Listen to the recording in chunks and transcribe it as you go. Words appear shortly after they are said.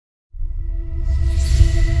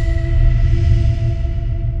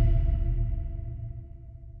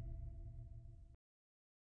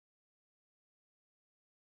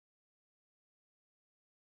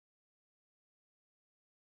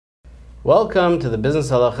Welcome to the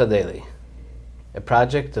Business Halacha Daily, a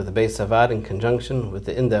project of the Beis Avad in conjunction with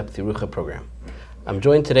the In-Depth Yerucha program. I'm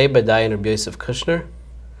joined today by Dayan Rabbi Yosef Kushner,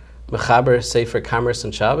 Mechaber Sefer Commerce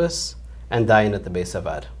and Shabbos, and Dayan at the Beis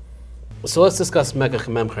Avad. So let's discuss Mekach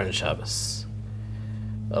Memcher and Shabbos.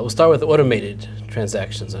 We'll start with automated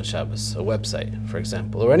transactions on Shabbos, a website, for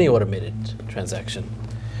example, or any automated transaction.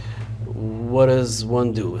 What does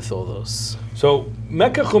one do with all those? So,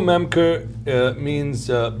 Mekach Memcher means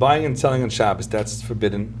buying and selling on Shabbos. That's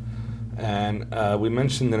forbidden. And we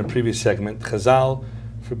mentioned in a previous segment, Chazal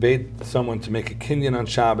forbade someone to make a kinyan on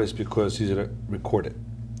Shabbos because he's going to record it.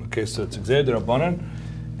 Okay, so it's Gzeir D'Rabbanan,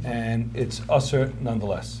 and it's usher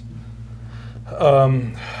nonetheless.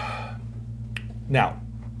 Now,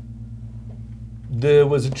 there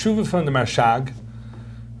was a tshuva from the Marshag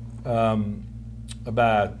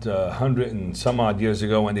about 100 and some odd years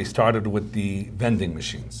ago when they started with the vending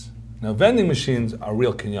machines. Now, vending machines are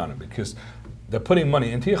real kinyanim because they're putting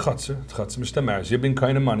money into your chutzner mishtamar, you're being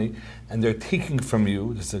kind of money, and they're taking from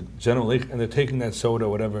you, this is a general, and they're taking that soda,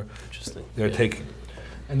 whatever they're taking.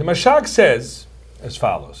 And the Marshag says as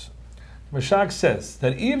follows. The Marshag says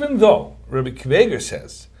that even though Rabbi Kveger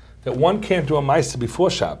says that one can't do a Maisa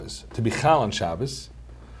before Shabbos, to be Chal on Shabbos,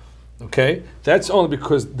 okay, that's only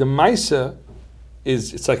because the Maisa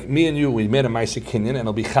it's like me and you, we made a Maisa Kinyan, and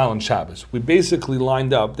it'll be Chal on Shabbos. We basically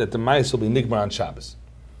lined up that the Maisa will be Nigmar on Shabbos.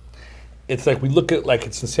 It's like we look at like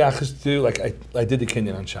it's Nesiachas to do, like I did the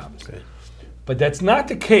Kinyan on Shabbos. Okay. But that's not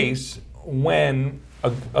the case when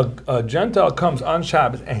a Gentile comes on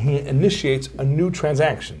Shabbos and he initiates a new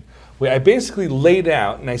transaction, where I basically laid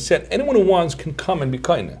out and I said, anyone who wants can come and be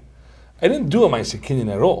kaina. I didn't do a Maisa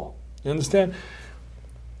Kinyan at all. You understand?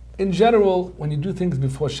 In general, when you do things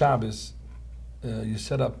before Shabbos, you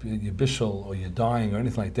set up your bishul or you're dying or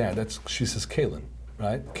anything like that, that's Shishas Kalim,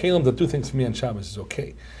 right? Kalim that do things for me on Shabbos is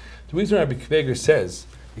okay. The reason Rabbi Kveger says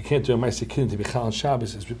you can't do a Maisa Kinyan to be Chal on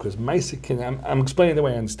Shabbos is because Maisa Kinyan, I'm explaining the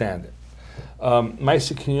way I understand it.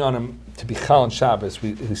 Maisa Kinyanim to be Chal on Shabbos,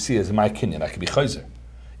 we see as my Kinyan, I could be Chayzer.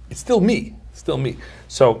 It's still me.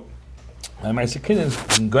 So, my Maisa Kinyan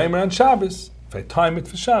is going around Shabbos. If I time it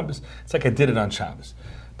for Shabbos, it's like I did it on Shabbos.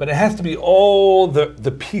 But it has to be all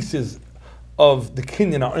the pieces of the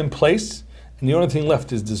Kinyan are in place, and the only thing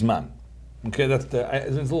left is the Zman. Okay, that's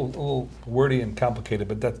it's a little wordy and complicated,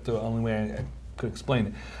 but that's the only way I could explain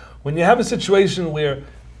it. When you have a situation where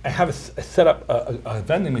I have set up a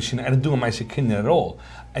vending machine, I didn't do a Maisa Kinyan at all.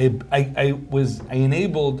 I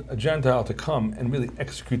enabled a Gentile to come and really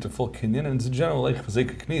execute the full Kinyan, and it's a general like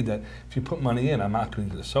that if you put money in, I'm not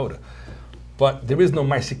going to the soda. But there is no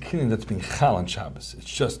Maisa Kinyan that's being Chal on Shabbos. It's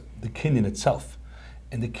just the Kinyan itself.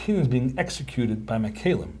 And the Kinyan is being executed by my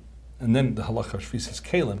Kalim. And then the Halacha Shvisas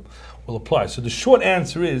Kalim will apply. So the short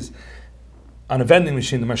answer is, on a vending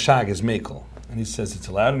machine, the Marshag is Mekel. And he says it's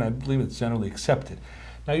allowed, and I believe it's generally accepted.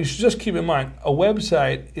 Now you should just keep in mind, a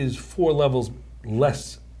website is 4 levels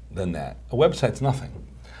less than that. A website's nothing.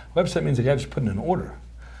 A website means a guy just put in an order.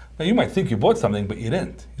 Now you might think you bought something, but you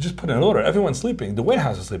didn't. You just put in an order. Everyone's sleeping. The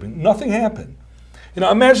warehouse is sleeping. Nothing happened. You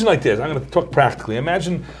know, imagine like this. I'm going to talk practically.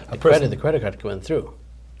 Imagine the credit card went through.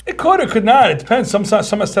 It could or could not. It depends. Some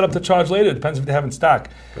are set up to charge later. It depends if they have in stock.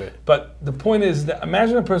 Right. But the point is that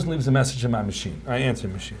imagine a person leaves a message in my machine, my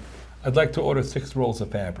answering machine. I'd like to order 6 rolls of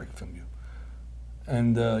fabric from you.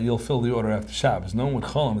 And you'll fill the order after Shabbos. No one would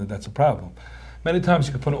call him that that's a problem. Many times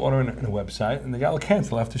you could put an order in a website and the guy will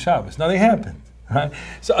cancel after Shabbos. Now they happened. Right?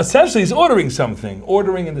 So essentially he's ordering something.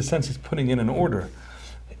 Ordering in the sense he's putting in an order.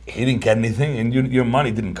 He didn't get anything and your money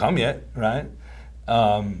didn't come yet, right?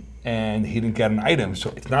 And he didn't get an item,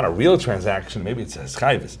 so it's not a real transaction. Maybe it's a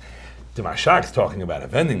schayvis. The Marshak's talking about a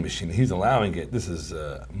vending machine. He's allowing it. This is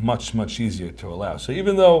much, much easier to allow. So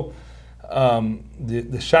even though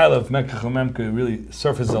the shaila of Mekach Memcher really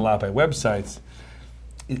surfaces a lot by websites,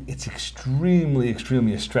 it's extremely,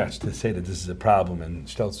 extremely a stretch to say that this is a problem. And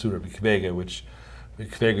Shtel Surah B'Kveger, which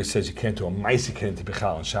B'Kveger says you can't do a Maisa Kinyan to be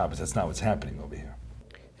Chal on Shabbos. That's not what's happening over here.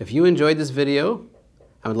 If you enjoyed this video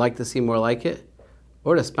and would like to see more like it,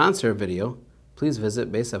 or to sponsor a video, please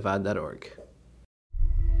visit beisavad.org.